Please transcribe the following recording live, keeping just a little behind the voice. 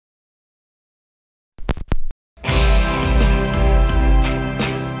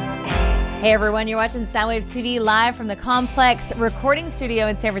Hey everyone, you're watching Soundwaves TV live from the Complex recording studio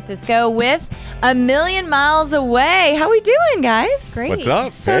in San Francisco with A Million Miles Away. How we doing, guys? Great. What's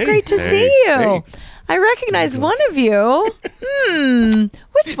up? So great to see you. Hey. I recognize one of you.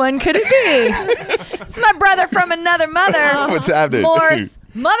 Which one could it be? It's my brother from another mother. What's happening? Morris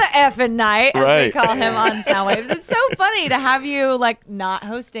Mother Effing Night, as Right. we call him on Soundwaves. It's so funny to have you like not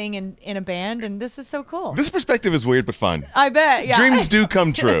hosting in a band, and this is so cool. This perspective is weird but fun. I bet. Yeah. Dreams do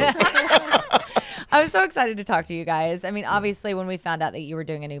come true. I was so excited to talk to you guys. I mean, obviously, when we found out that you were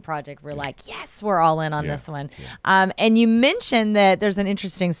doing a new project, we're like, yes, we're all in on this one. And you mentioned that there's an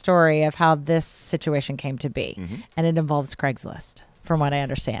interesting story of how this situation came to be, and it involves Craigslist, from what I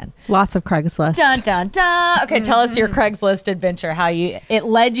understand. Lots of Craigslist. Dun, dun, dun. Okay, tell us your Craigslist adventure, how it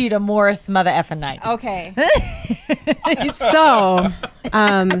led you to Morris Mother Effing Night. Okay. So,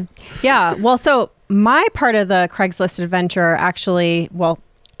 yeah. Well, so my part of the Craigslist adventure actually,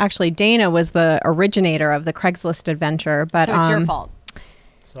 Dana was the originator of the Craigslist adventure, but So it's your fault.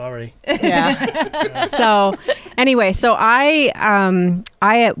 Sorry. Yeah. So anyway, so I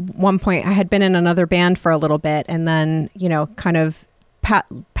at one point I had been in another band for a little bit, and then kind of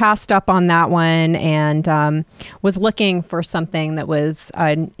passed up on that one, and was looking for something that was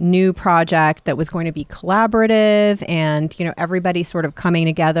a new project that was going to be collaborative, and everybody sort of coming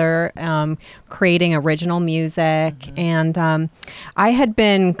together, creating original music. And I had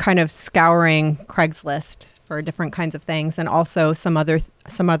been kind of scouring Craigslist for different kinds of things, and also some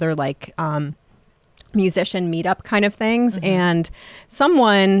other like musician meetup kind of things. And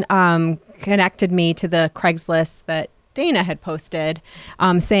someone connected me to the Craigslist that Dana had posted,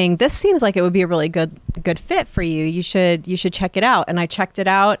 saying, this seems like it would be a really good fit for you. You should check it out. And I checked it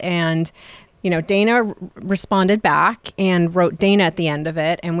out, and Dana responded back and wrote Dana at the end of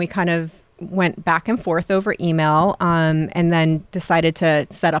it, and we kind of went back and forth over email, and then decided to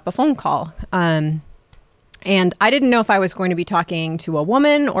set up a phone call. And I didn't know if I was going to be talking to a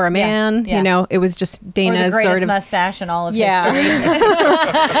woman or a man. Yeah. It was just Dana's Or the greatest sort of mustache in all of Yeah.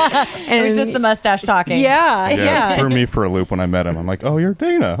 history. and It was just the mustache talking. Yeah. Threw me for a loop when I met him. I'm like, oh, you're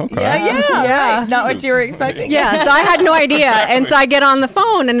Dana. Okay. Yeah. Right. Not what you were expecting. Yeah, so I had no idea. And so I get on the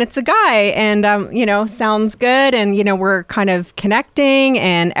phone, and it's a guy, and, sounds good. And, we're kind of connecting,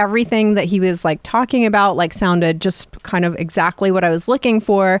 and everything that he was like talking about, like sounded just kind of exactly what I was looking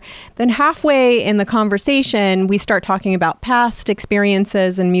for. Then halfway in the conversation, we start talking about past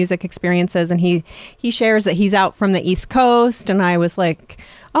experiences and music experiences. And he shares that he's out from the East Coast. And I was like,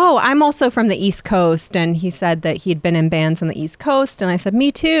 oh, I'm also from the East Coast. And he said that he'd been in bands on the East Coast. And I said,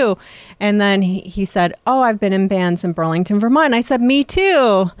 me too. And then he said, oh, I've been in bands in Burlington, Vermont. And I said, me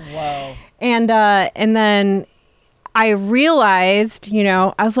too. Whoa. And then I realized,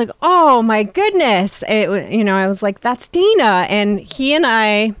 I was like, oh my goodness. I was like, that's Dana. And he and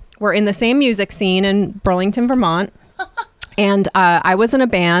I were in the same music scene in Burlington, Vermont. And I was in a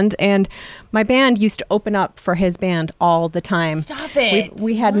band, and my band used to open up for his band all the time. Stop it.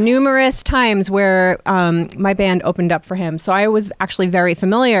 We had numerous times where my band opened up for him. So I was actually very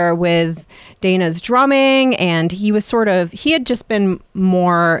familiar with Dana's drumming, and he had just been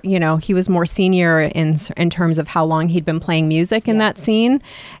more, he was more senior in terms of how long he'd been playing music in that scene.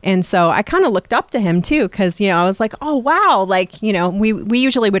 And so I kind of looked up to him too, because, I was like, oh, wow. Like, we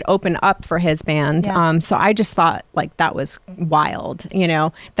usually would open up for his band. Yeah. So I just thought like that was wild,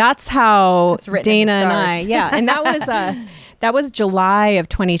 that's how Dana and I, and that was July of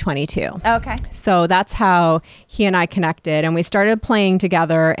 2022. Okay. So that's how he and I connected, and we started playing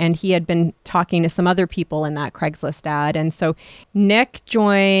together, and he had been talking to some other people in that Craigslist ad. And so Nick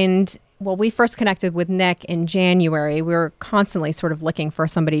joined. Well, we first connected with Nick in January. We were constantly sort of looking for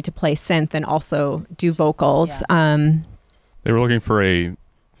somebody to play synth and also do vocals. Yeah. They were looking for a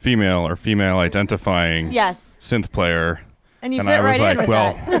female or female identifying synth player. And you and fit I was right in like, with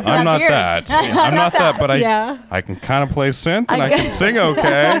well, that. I'm not Weird. that. I'm not that, but I can kind of play synth, and I can sing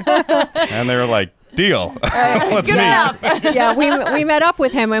okay. And they were like, deal. Let's Good meet. enough. Yeah, we met up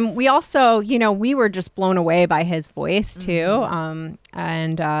with him, and we also, we were just blown away by his voice too.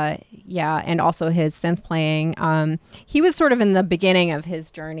 And also his synth playing. He was sort of in the beginning of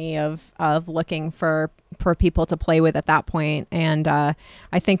his journey of looking for people to play with at that point. And I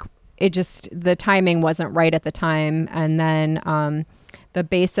think the timing wasn't right at the time. And then the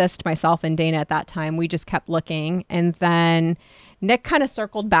bassist, myself and Dana at that time, we just kept looking. And then Nick kind of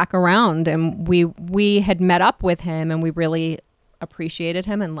circled back around, and we had met up with him, and we really appreciated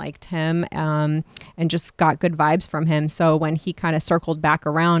him and liked him, and just got good vibes from him. So when he kind of circled back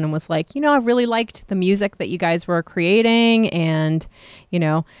around and was like, I really liked the music that you guys were creating, and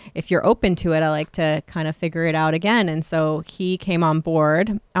if you're open to it, I like to kind of figure it out again. And so he came on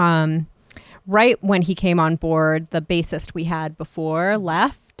board. right when he came on board, the bassist we had before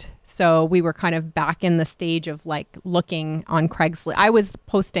left. So we were kind of back in the stage of like looking on Craigslist. I was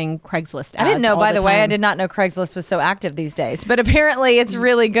posting Craigslist ads. I didn't know, by the way, I time. did not know Craigslist was so active these days. But apparently it's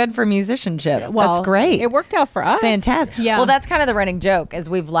really good for musicianship. Well, that's great. It worked out for us. Fantastic. Yeah. Well, that's kind of the running joke as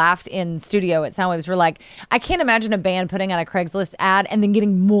we've laughed in studio at Soundwaves. We're like, I can't imagine a band putting out a Craigslist ad and then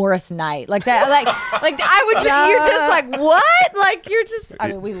getting Morris Night. Like that. Like I would you're just like, what? Like you're just, I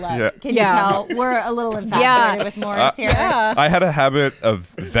mean, we love it. Can you tell? We're a little infatuated with Morris here. Yeah. I had a habit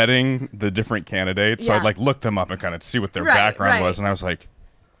of vetting the different candidates, so I'd like look them up and kind of see what their background was, and I was like,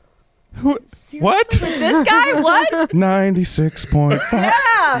 "Who? What? This guy? What? 96.5."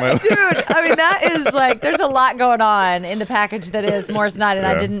 Yeah, dude. I mean, that is like, there's a lot going on in the package that is Morris Night, and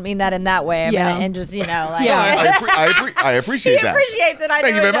I didn't mean that in that way. I mean, and just like, I appreciate he that. appreciates it. I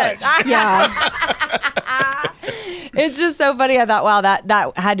Thank you very much. Yeah. It's just so funny. I thought, wow, that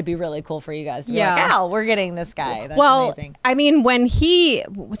had to be really cool for you guys to be like, Al, we're getting this guy. That's amazing. I mean,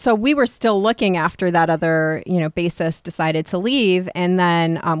 so we were still looking after that other, bassist decided to leave. And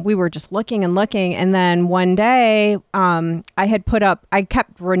then we were just looking and looking. And then one day I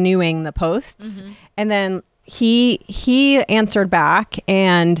kept renewing the posts. Mm-hmm. And then he answered back,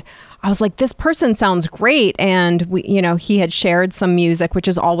 and I was like, this person sounds great. And he had shared some music, which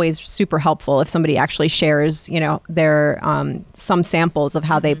is always super helpful if somebody actually shares, their some samples of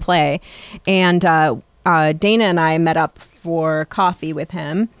how they play. And Dana and I met up for coffee with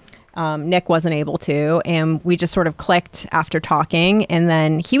him. Nick wasn't able to, and we just sort of clicked after talking, and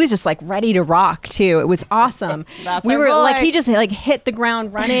then he was just like ready to rock too. It was awesome. We were like, he just like hit the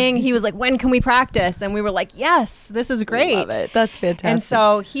ground running. He was like, when can we practice? And we were like, yes, this is great. Love it. That's fantastic. And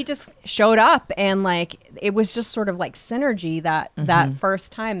so he just showed up, and like it was just sort of like synergy that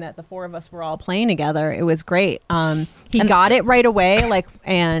first time that the four of us were all playing together. It was great. He got it right away,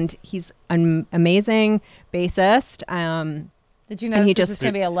 and he's an amazing bassist. Did you know this is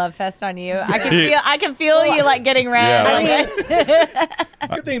going to be a love fest on you? I can feel you like getting red. Yeah.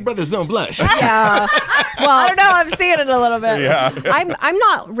 Good thing brothers don't blush. Yeah. Well, I don't know. I'm seeing it a little bit. Yeah.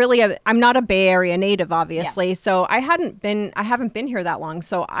 I'm not a Bay Area native, obviously. Yeah. So I haven't been here that long.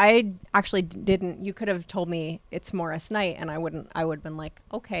 So I actually didn't. You could have told me it's Morris Night, and I would have been like,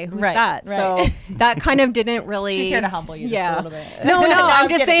 okay, who's that? Right. So that kind of didn't really. She's here to humble you just a little bit. No, I'm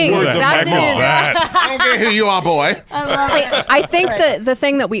just saying that didn't. I don't care who you are, boy. I love it. I think the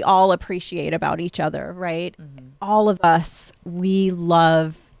thing that we all appreciate about each other, right? Mm-hmm. All of us, we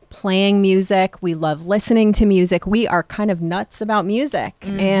love playing music. We love listening to music. We are kind of nuts about music,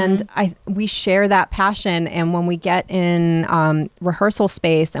 and we share that passion. And when we get in rehearsal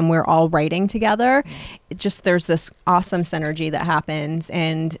space and we're all writing together, there's this awesome synergy that happens,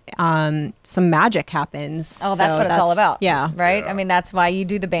 and some magic happens. Oh, that's what it's all about. Yeah. Right? Yeah. I mean, that's why you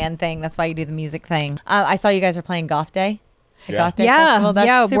do the band thing. That's why you do the music thing. I saw you guys are playing Goth Day. Goth Day Festival.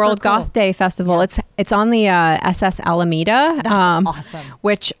 That's super World cool. Goth Day Festival. Yeah. It's on the SS Alameda. That's awesome.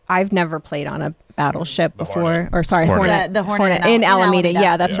 Which I've never played on a battleship before. Hornet. Or sorry, Hornet. The Hornet in Alameda.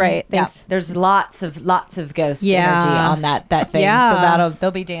 Yeah, that's right. Thanks. Yeah. There's lots of ghost energy on that thing. Yeah. So they'll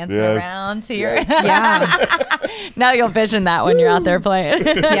be dancing around to your Now you'll vision that when you're out there playing.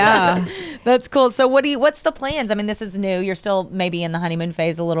 Yeah. That's cool. So what's the plans? I mean, this is new. You're still maybe in the honeymoon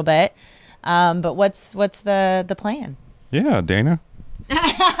phase a little bit. But what's the plan? Yeah, Dana. Take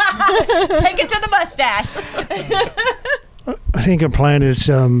it to the mustache. I think our plan is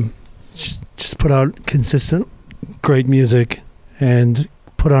just put out consistent, great music and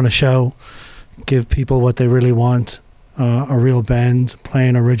put on a show, give people what they really want, a real band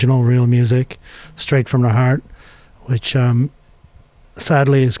playing original, real music, straight from the heart, which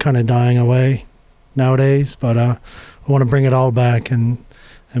sadly is kind of dying away nowadays, but I want to bring it all back and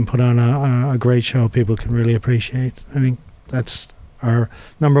put on a great show people can really appreciate. I think that's our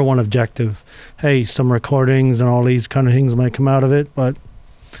number one objective. Hey, some recordings and all these kind of things might come out of it, but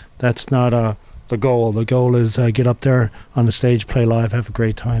that's not the goal. The goal is get up there on the stage, play live, have a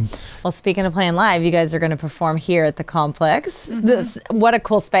great time. Well, speaking of playing live, you guys are going to perform here at the Complex. What a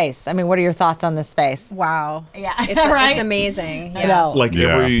cool space. I mean, what are your thoughts on this space? Wow. Yeah. It's amazing. I know. Like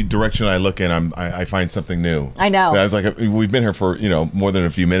every direction I look in, I find something new. I know. I was like, we've been here for more than a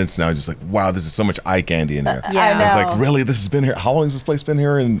few minutes now. Just like, wow, this is so much eye candy in here. Yeah. I know. I was like, really, this has been here? How long has this place been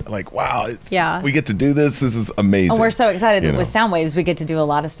here? And like, wow, we get to do this. This is amazing. And we're so excited that with Soundwaves we get to do a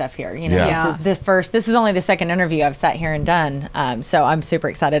lot of stuff here. This this is only the second interview I've sat here and done. So I'm super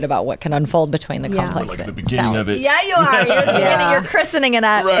excited about what can unfold between the complex. Like the beginning of it. Yeah, you are. You're the beginning. You're christening it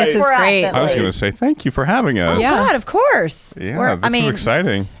up. Right. This is great. I was going to say thank you for having us. Oh, God, of course. Yeah, this is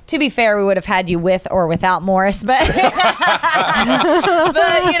exciting. To be fair, we would have had you with or without Morris, but but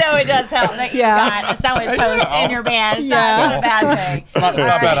it does help that you got a Soundwaves host in your band. It's not a bad thing. Not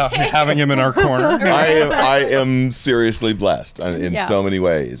bad having him in our corner. I am seriously blessed in so many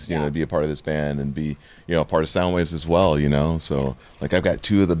ways, to be a part of this band and be, a part of Soundwaves as well, So, like, I've got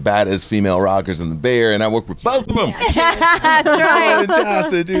 2 of the baddest female rockers in the Bay Area, and I work with both of them. That's right.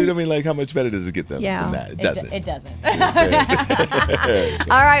 Chasta, dude. I mean, like, how much better does it get than that? It doesn't. It doesn't.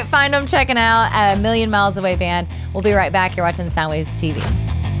 All right, find them checking out A Million Miles Away Band. We'll be right back. You're watching Soundwaves TV.